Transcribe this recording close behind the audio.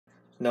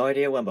No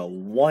idea when, but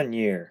 1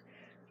 year.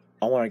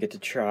 I want to get to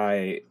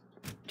try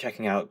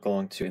checking out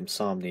going to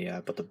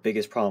Insomnia, but the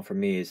biggest problem for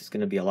me is it's going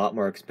to be a lot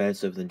more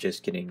expensive than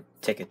just getting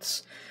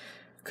tickets,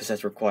 because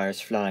that requires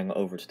flying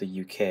over to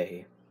the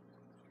UK.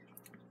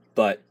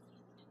 But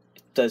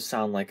it does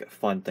sound like a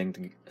fun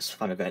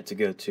event to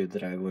go to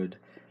that I would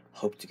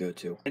hope to go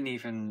to.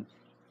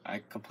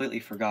 I completely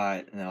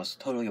forgot, and I was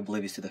totally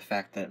oblivious to the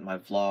fact that my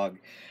vlog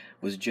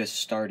was just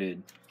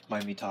started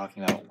by me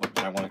talking about what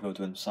I want to go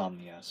to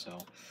Insomnia, so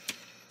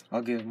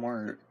I'll give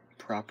more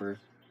proper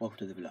welcome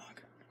to the vlog.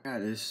 I got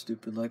this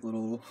stupid like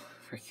little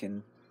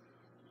freaking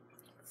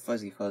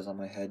fuzzy fuzz on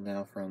my head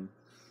now from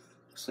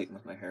sleeping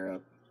with my hair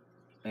up,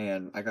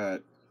 and I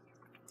got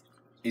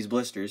these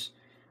blisters.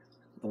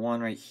 The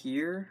one right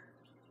here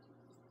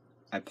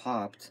I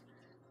popped.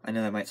 I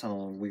know that might sound a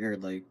little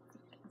weird, like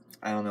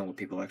I don't know what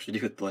people actually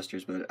do with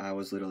blisters, but I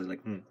was literally like,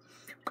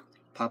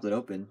 popped it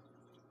open,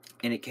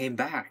 and it came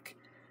back.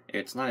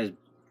 It's not as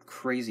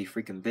crazy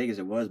freaking big as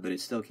it was, but it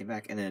still came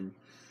back. And then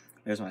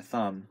there's my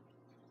thumb.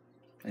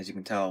 As you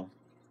can tell,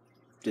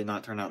 did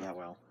not turn out that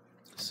well.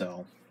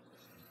 So,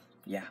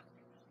 yeah.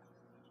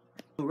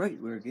 Oh, right,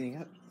 we're getting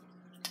up.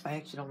 I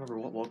actually don't remember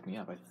what woke me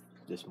up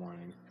this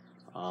morning.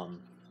 I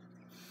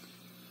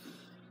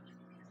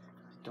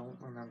don't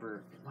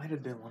remember. It might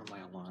have been one of my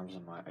alarms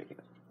on my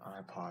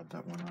iPod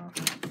that went off.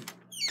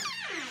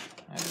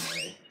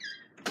 Anyway,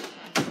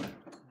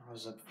 I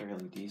was up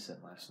fairly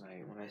decent last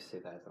night. When I say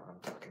that, though, I'm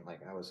talking like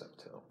I was up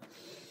till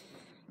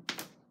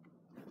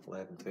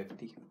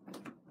 11:50.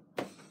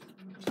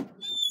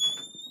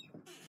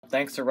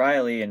 Thanks to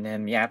Riley and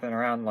him yapping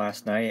around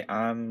last night,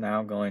 I'm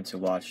now going to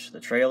watch the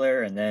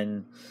trailer and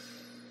then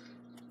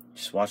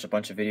just watch a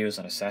bunch of videos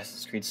on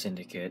Assassin's Creed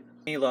Syndicate.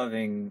 Me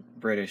loving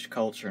British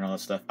culture and all that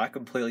stuff, I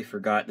completely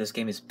forgot this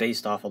game is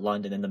based off of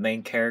London and the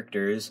main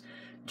characters,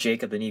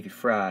 Jacob and Evie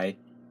Fry,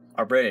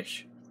 are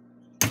British.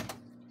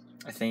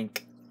 I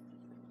think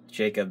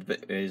Jacob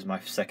is my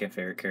second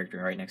favorite character,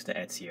 right next to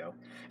Ezio.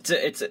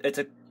 It's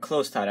a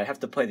close tie. I have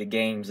to play the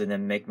games and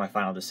then make my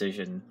final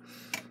decision,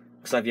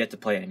 because I've yet to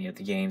play any of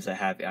the games that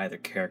have either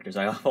characters.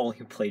 I've only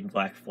played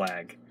Black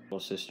Flag.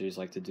 What sisters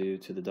like to do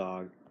to the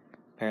dog.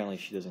 Apparently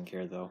she doesn't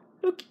care though.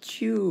 Look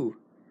at you!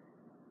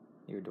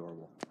 You're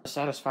adorable. To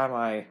satisfy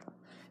my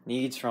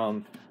needs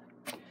from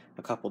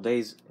a couple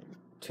days,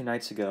 2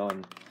 nights ago,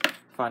 and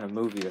find a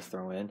movie to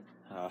throw in.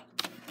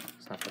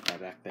 Let's not put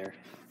that back there.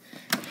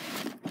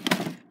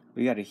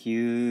 We got a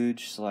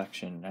huge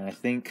selection, and I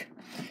think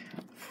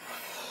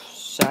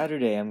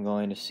Saturday I'm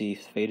going to see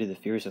Fate of the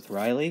Furious with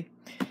Riley,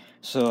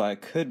 so I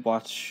could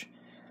watch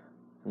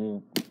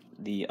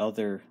the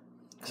other,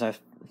 because I've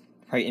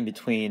right in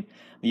between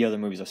the other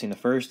movies. I've seen the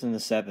first and the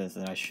 7th,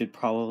 and I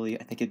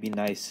think it'd be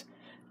nice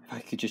if I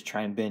could just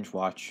try and binge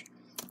watch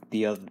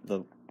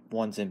the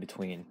ones in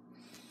between,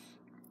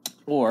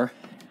 or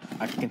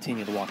I could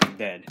continue The Walking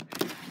Dead,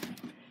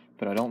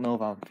 but I don't know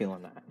if I'm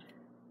feeling that.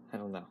 I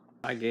don't know.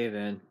 I gave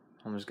in.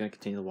 I'm just gonna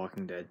continue The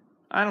Walking Dead.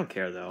 I don't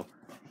care though.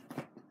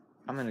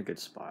 I'm in a good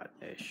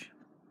spot-ish.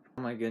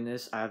 Oh my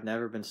goodness, I've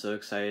never been so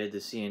excited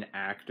to see an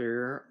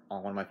actor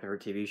on one of my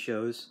favorite TV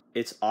shows.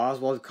 It's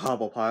Oswald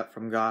Cobblepot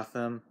from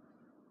Gotham.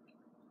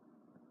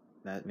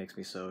 That makes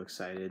me so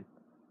excited.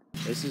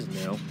 This is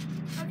new.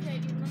 Okay,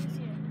 dude, let me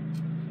see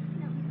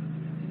it.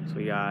 No. So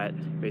we got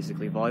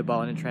basically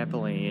volleyball and a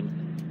trampoline,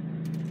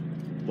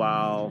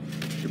 while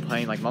you're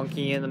playing like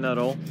monkey in the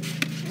middle,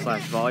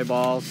 slash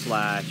volleyball,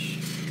 slash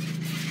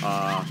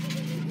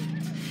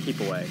keep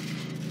away.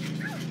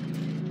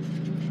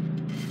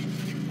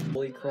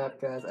 Holy crap,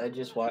 guys, I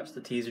just watched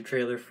the teaser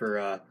trailer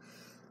for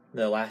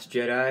The Last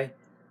Jedi.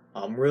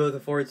 I'm really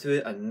looking forward to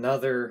it.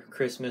 Another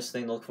Christmas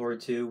thing to look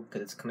forward to,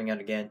 because it's coming out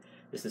again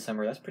this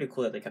December. That's pretty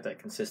cool that they kept that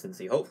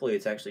consistency. Hopefully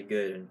it's actually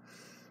good and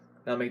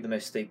not make the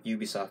mistake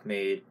Ubisoft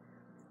made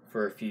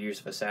for a few years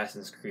of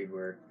Assassin's Creed,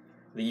 where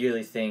the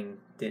yearly thing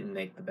didn't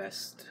make the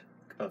best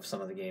of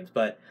some of the games.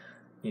 But,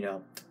 you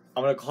know,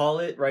 I'm going to call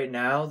it right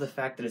now, the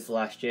fact that it's The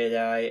Last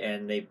Jedi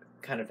and they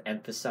kind of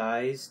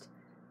emphasized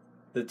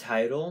the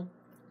title.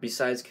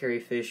 Besides Carrie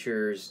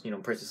Fisher's,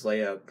 Princess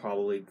Leia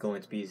probably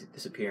going to be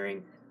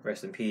disappearing,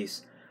 rest in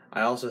peace,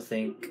 I also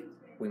think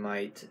we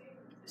might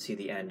see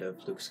the end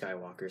of Luke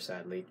Skywalker,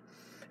 sadly.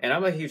 And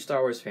I'm a huge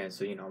Star Wars fan,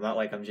 so,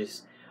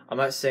 I'm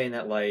not saying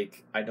that,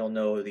 like, I don't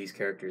know these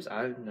characters.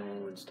 I've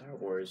known Star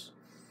Wars.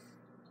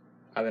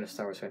 I've been a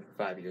Star Wars fan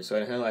for 5 years,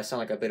 so I know I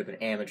sound like a bit of an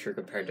amateur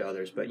compared to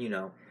others, but,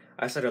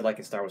 I started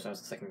liking Star Wars when I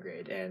was in 2nd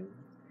grade, and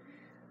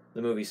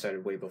the movie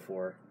started way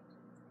before,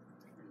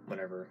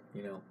 whenever,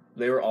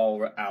 they were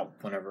all out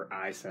whenever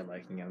I started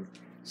liking them.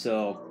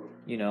 So,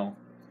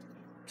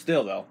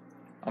 still though,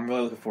 I'm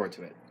really looking forward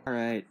to it.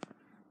 Alright,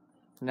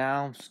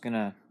 now I'm just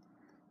gonna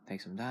take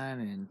some time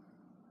and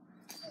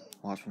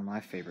watch one of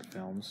my favorite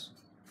films,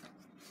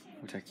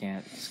 which I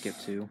can't skip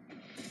to.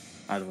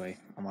 By the way,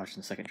 I'm watching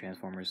the second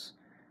Transformers,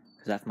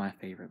 because that's my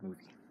favorite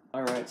movie.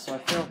 Alright, so I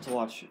failed to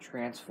watch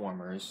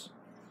Transformers.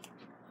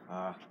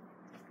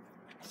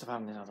 So I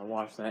haven't been able to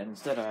watch that.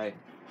 Instead, I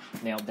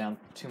nailed down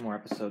 2 more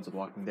episodes of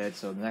Walking Dead.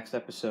 So the next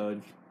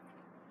episode,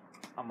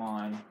 I'm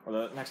on, or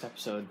the next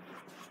episode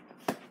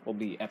will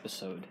be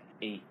episode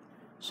 8.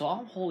 So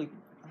I'm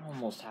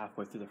almost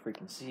halfway through the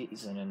freaking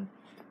season, and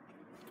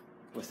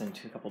within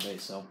a couple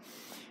days. So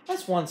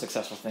that's one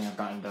successful thing I've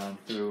gotten done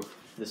through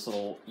this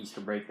little Easter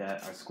break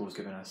that our school's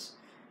given us.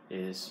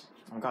 Is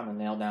I've gotten to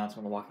nail down some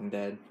of The Walking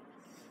Dead,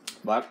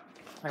 but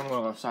I'm gonna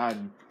go outside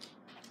and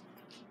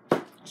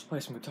just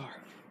play some guitar.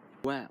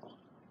 Well,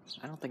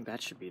 I don't think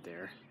that should be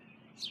there.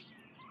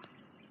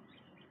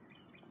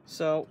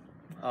 So,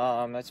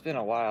 it's been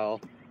a while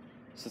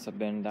since I've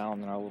been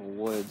down in our little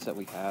woods that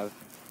we have.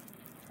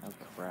 Oh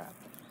crap.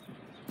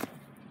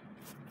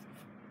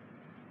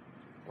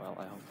 Well,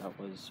 I hope that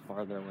was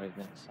farther away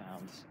than it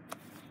sounds.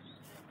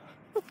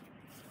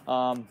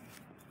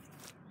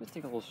 Let's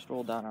take a little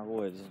stroll down our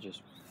woods and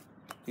just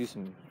do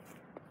some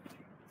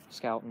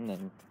scouting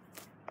and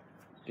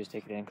just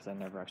take it in because I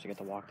never actually get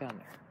to walk down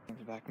there.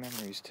 Brings back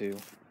memories to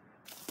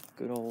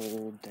good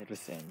old Dead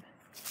Within.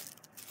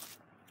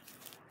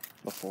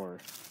 Before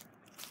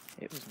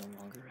it was no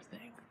longer a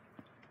thing.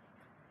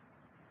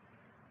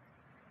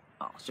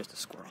 Oh, it's just a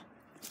squirrel.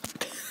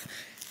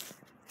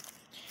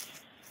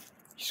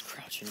 Just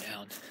crouching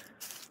down.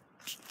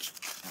 Oh, it's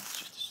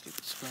just a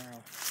stupid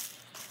squirrel.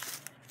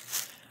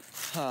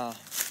 I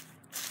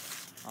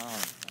don't know.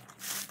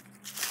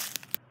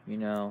 You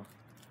know,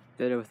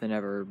 Dead Within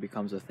ever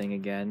becomes a thing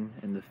again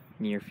in the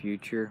near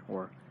future,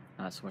 or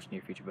not so much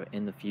near future, but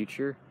in the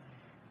future,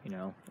 you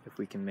know, if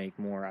we can make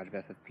more out of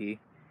FFP,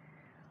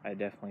 I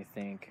definitely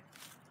think,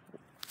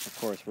 of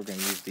course, we're going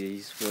to use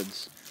these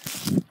woods,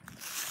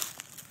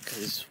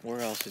 because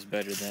where else is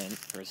better than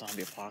for a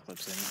zombie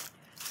apocalypse than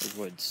the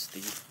woods, the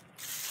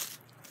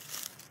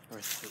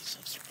birthplace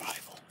of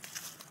survival.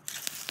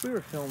 If we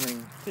were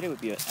filming, today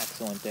would be an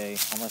excellent day,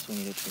 unless we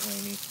needed to be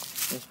rainy,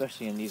 and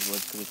especially in these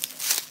woods, because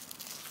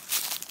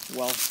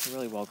it's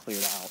really well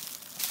cleared out.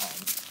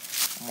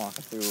 I'm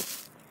walking through,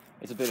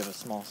 it's a bit of a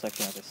small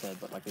section, like I said,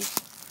 but like there's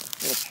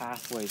little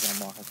pathways and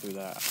I'm walking through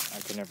that I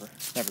could never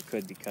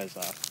could because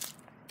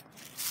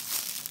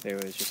there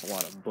was just a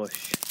lot of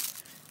bush,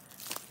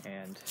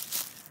 and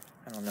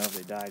I don't know if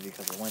they died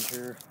because of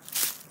winter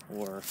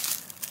or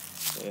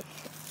if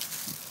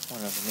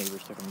one of the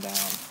neighbors took them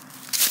down.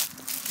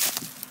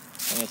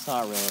 And it's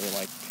not really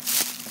like,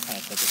 I kind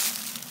of think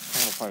it's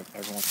kind of a part of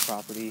everyone's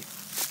property,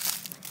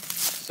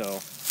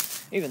 so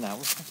even that,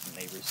 we're some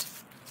neighbors,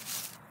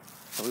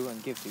 so we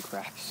wouldn't give two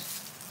craps.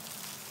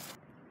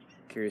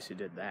 Curious who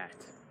did that.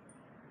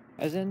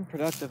 As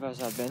unproductive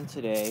as I've been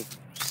today,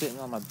 sitting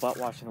on my butt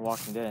watching The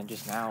Walking Dead, and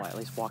just now at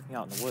least walking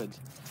out in the woods,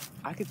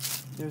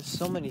 there's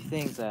so many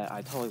things that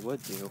I totally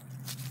would do.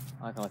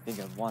 I'm not gonna think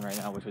of one right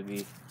now, which would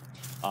be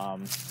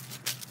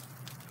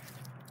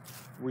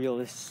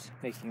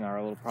making our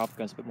little prop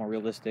guns a bit more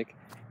realistic,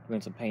 doing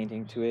some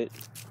painting to it,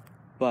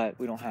 but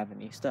we don't have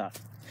any stuff.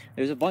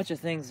 There's a bunch of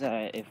things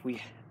that if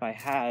I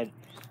had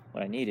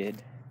what I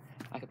needed,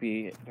 I could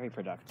be very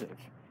productive.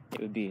 It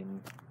would be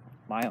in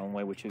my own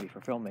way, which would be for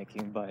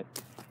filmmaking, but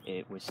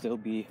it would still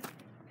be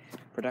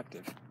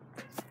productive.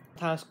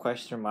 Sometimes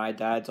question my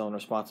dad's own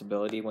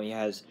responsibility when he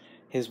has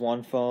his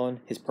one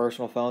phone, his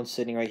personal phone,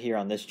 sitting right here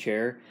on this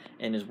chair,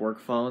 and his work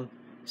phone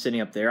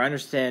sitting up there. I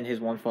understand his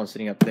one phone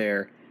sitting up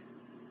there,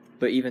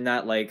 but even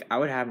that, like, I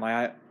would have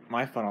my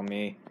phone on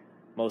me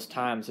most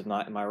times, if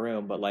not in my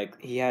room, but like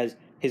he has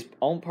his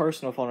own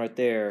personal phone right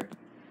there,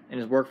 and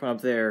his work phone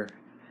up there,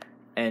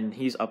 and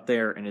he's up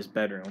there in his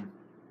bedroom.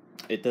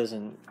 It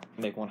doesn't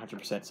make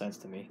 100% sense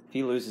to me. If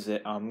he loses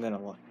it, I'm gonna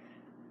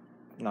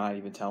not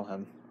even tell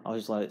him. I'll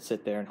just let it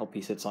sit there and hope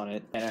he sits on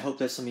it. And I hope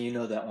that some of you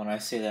know that when I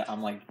say that,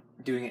 I'm like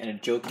doing it in a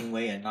joking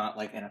way and not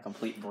like in a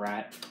complete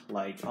brat,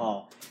 like,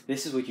 oh,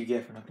 this is what you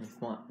get for nothing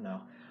this month.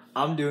 No,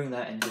 I'm doing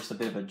that in just a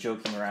bit of a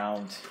joking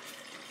around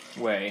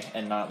way,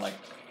 and not like,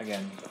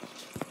 again,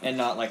 and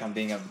not like I'm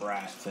being a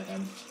brat to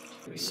him.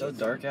 It's so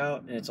dark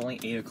out, and it's only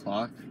 8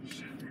 o'clock.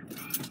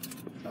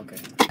 Okay.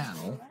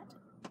 Now,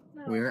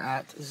 we're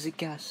at the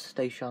gas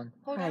station.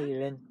 Hi,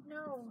 Lynn.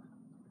 No.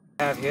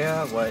 I have here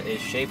what is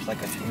shaped like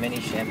a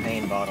mini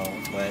champagne bottle,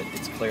 but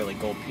it's clearly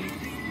Gold Peak.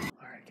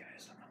 Alright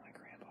guys, I'm at my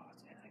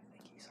grandpa's, and I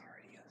think he's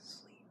already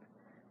asleep.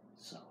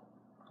 So,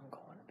 I'm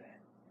going to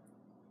bed.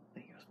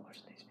 Thank you guys for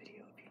watching today's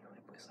video. If you know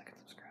it, please like and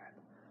subscribe.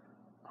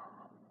 I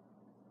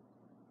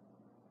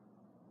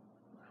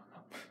don't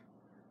know.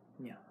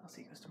 Yeah, I'll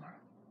see you guys tomorrow.